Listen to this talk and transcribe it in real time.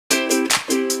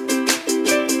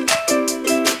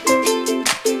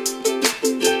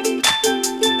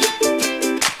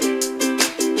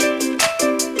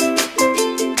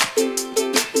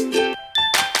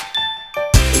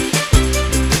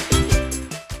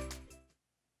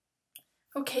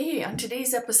Okay, on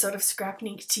today's episode of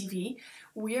Scrapnik TV,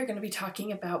 we are going to be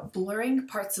talking about blurring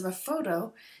parts of a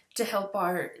photo to help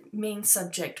our main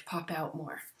subject pop out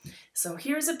more. So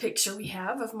here's a picture we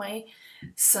have of my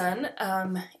son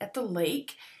at the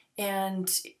lake, and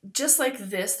just like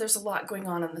this, there's a lot going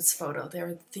on in this photo. There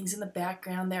are things in the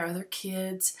background, there are other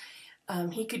kids.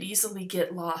 He could easily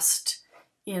get lost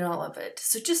in all of it.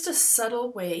 So just a subtle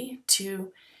way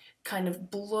to kind of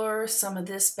blur some of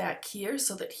this back here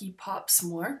so that he pops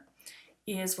more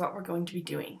is what we're going to be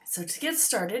doing. So to get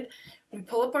started, we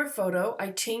pull up our photo. I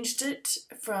changed it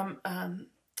from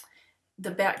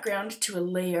the background to a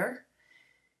layer.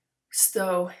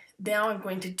 So now I'm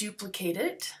going to duplicate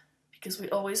it because we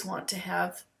always want to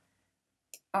have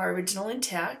our original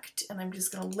intact, and I'm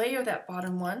just going to layer that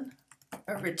bottom one,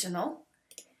 original,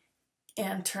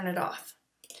 and turn it off.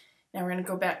 Now we're going to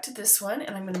go back to this one,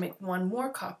 and I'm going to make one more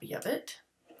copy of it.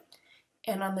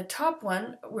 And on the top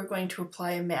one, we're going to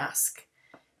apply a mask.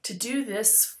 To do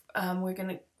this, we're going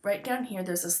to, right down here,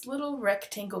 there's this little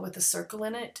rectangle with a circle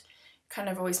in it. Kind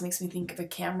of always makes me think of a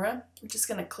camera. We're just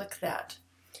going to click that.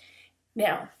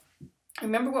 Now,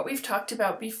 remember what we've talked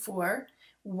about before.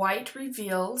 White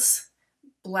reveals,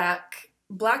 black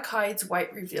hides,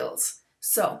 white reveals.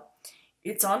 So,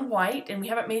 it's on white, and we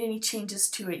haven't made any changes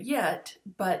to it yet,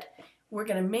 but we're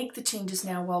going to make the changes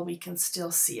now while we can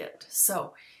still see it.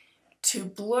 So to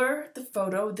blur the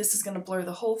photo, this is going to blur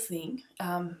the whole thing,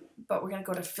 but we're going to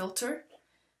go to Filter,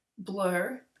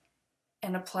 Blur,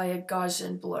 and apply a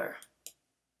Gaussian blur.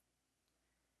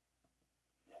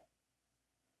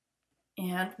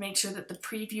 And make sure that the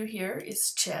preview here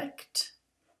is checked.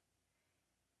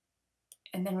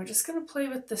 And then we're just going to play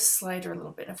with this slider a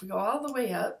little bit. If we go all the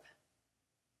way up,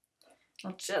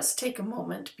 I'll just take a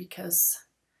moment because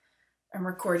I'm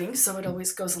recording, so it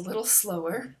always goes a little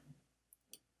slower.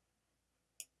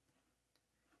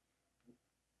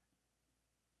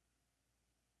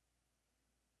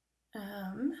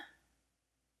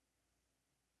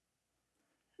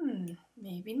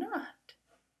 Maybe not.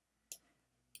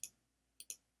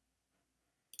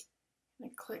 I'm going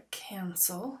to click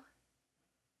cancel.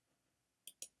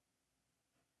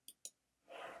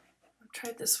 I'll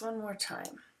try this one more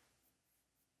time.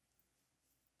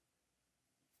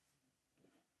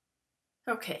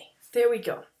 Okay, there we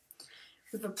go.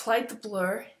 We've applied the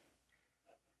blur,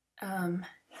 but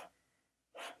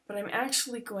I'm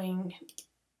actually going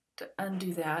to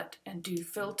undo that and do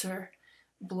Filter,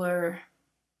 Blur,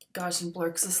 Gaussian blur,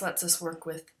 because this lets us work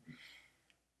with,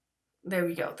 there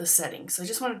we go, the settings. So I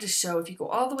just wanted to show if you go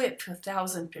all the way up to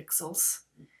 1,000 pixels,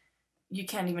 you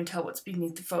can't even tell what's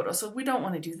beneath the photo. So we don't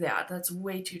want to do that. That's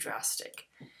way too drastic.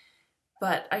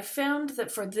 But I found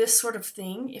that for this sort of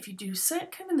thing, if you do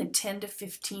set kind of in the 10 to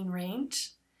 15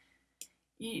 range,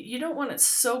 you don't want it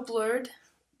so blurred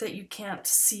that you can't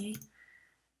see,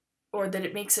 or that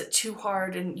it makes it too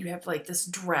hard and you have like this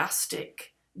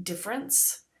drastic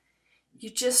difference. You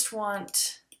just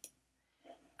want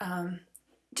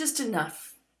just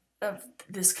enough of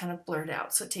this kind of blurred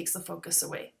out so it takes the focus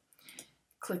away.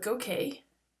 Click OK.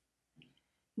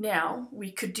 Now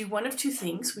we could do one of two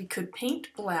things. We could paint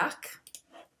black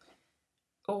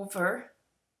over,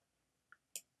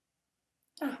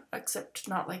 except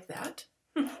not like that.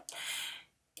 You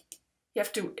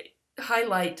have to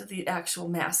highlight the actual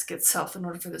mask itself in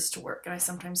order for this to work, and I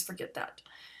sometimes forget that.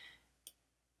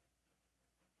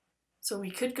 So we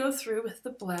could go through with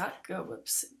the black. Oh,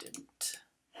 whoops, it didn't.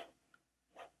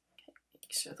 Okay,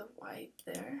 make sure the white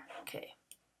there. Okay.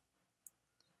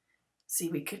 See,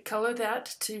 we could color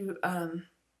that to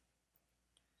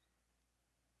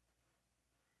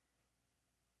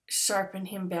sharpen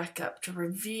him back up to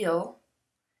reveal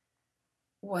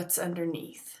what's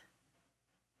underneath.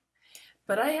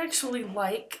 But I actually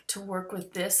like to work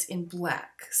with this in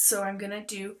black. So I'm going to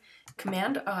do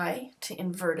Command-I to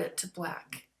invert it to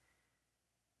black.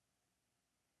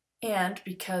 And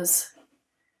because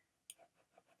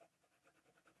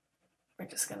we're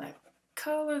just going to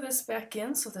color this back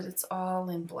in so that it's all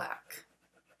in black.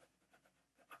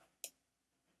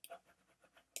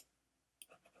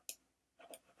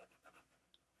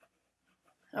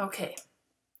 Okay.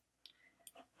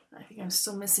 I think I'm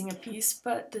still missing a piece,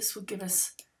 but this will give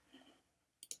us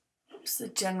just the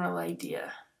general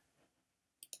idea.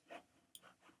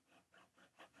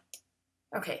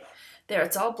 Okay, there,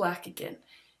 it's all black again.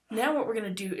 Now what we're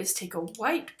going to do is take a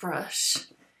white brush,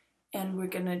 and we're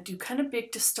going to do kind of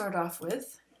big to start off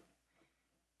with,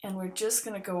 and we're just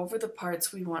going to go over the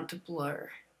parts we want to blur.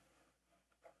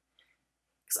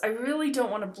 Because I really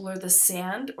don't want to blur the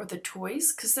sand or the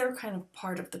toys, because they're kind of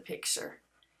part of the picture.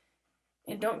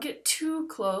 And don't get too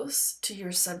close to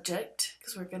your subject,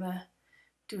 because we're going to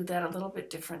do that a little bit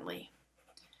differently.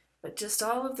 But just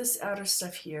all of this outer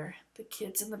stuff here, the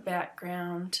kids in the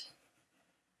background,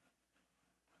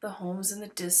 the homes in the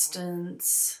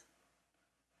distance.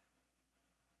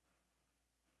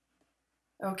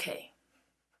 Okay.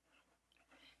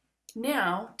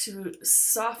 Now to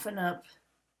soften up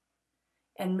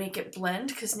and make it blend,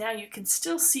 because now you can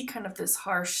still see kind of this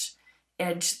harsh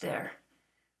edge there.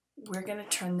 We're going to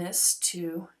turn this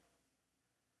to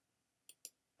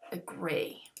a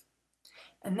gray.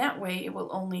 And that way it will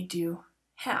only do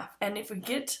half. And if we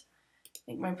get,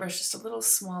 make my brush just a little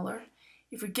smaller,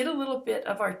 if we get a little bit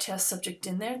of our test subject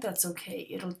in there, that's okay.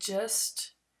 It'll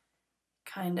just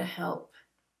kind of help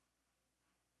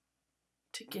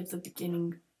to give the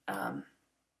beginning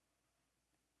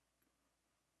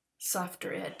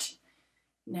softer edge.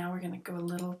 Now we're going to go a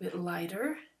little bit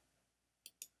lighter.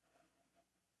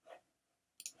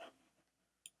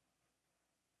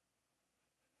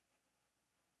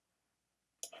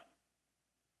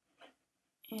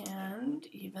 And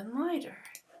even lighter.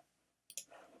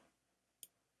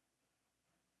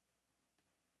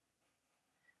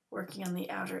 Working on the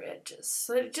outer edges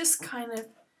so that it just kind of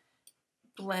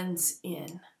blends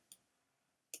in.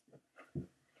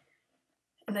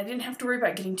 And I didn't have to worry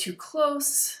about getting too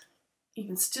close. You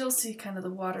can still see kind of the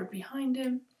water behind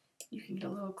him. You can get a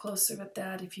little closer with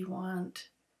that if you want.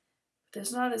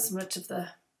 There's not as much of the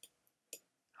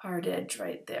hard edge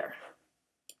right there.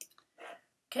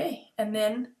 Okay, and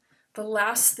then the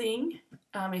last thing,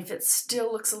 if it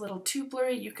still looks a little too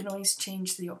blurry, you can always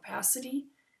change the opacity.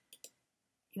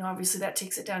 You know, obviously that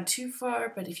takes it down too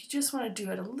far, but if you just want to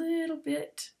do it a little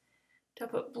bit to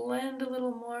help it blend a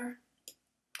little more,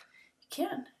 you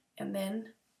can. And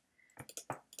then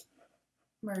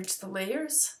merge the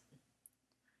layers.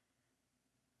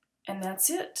 And that's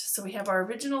it. So we have our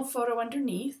original photo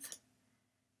underneath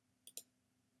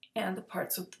and the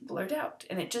parts with blurred out,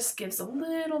 and it just gives a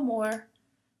little more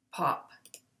pop.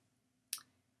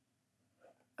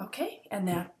 Okay,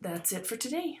 and that's it for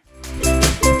today.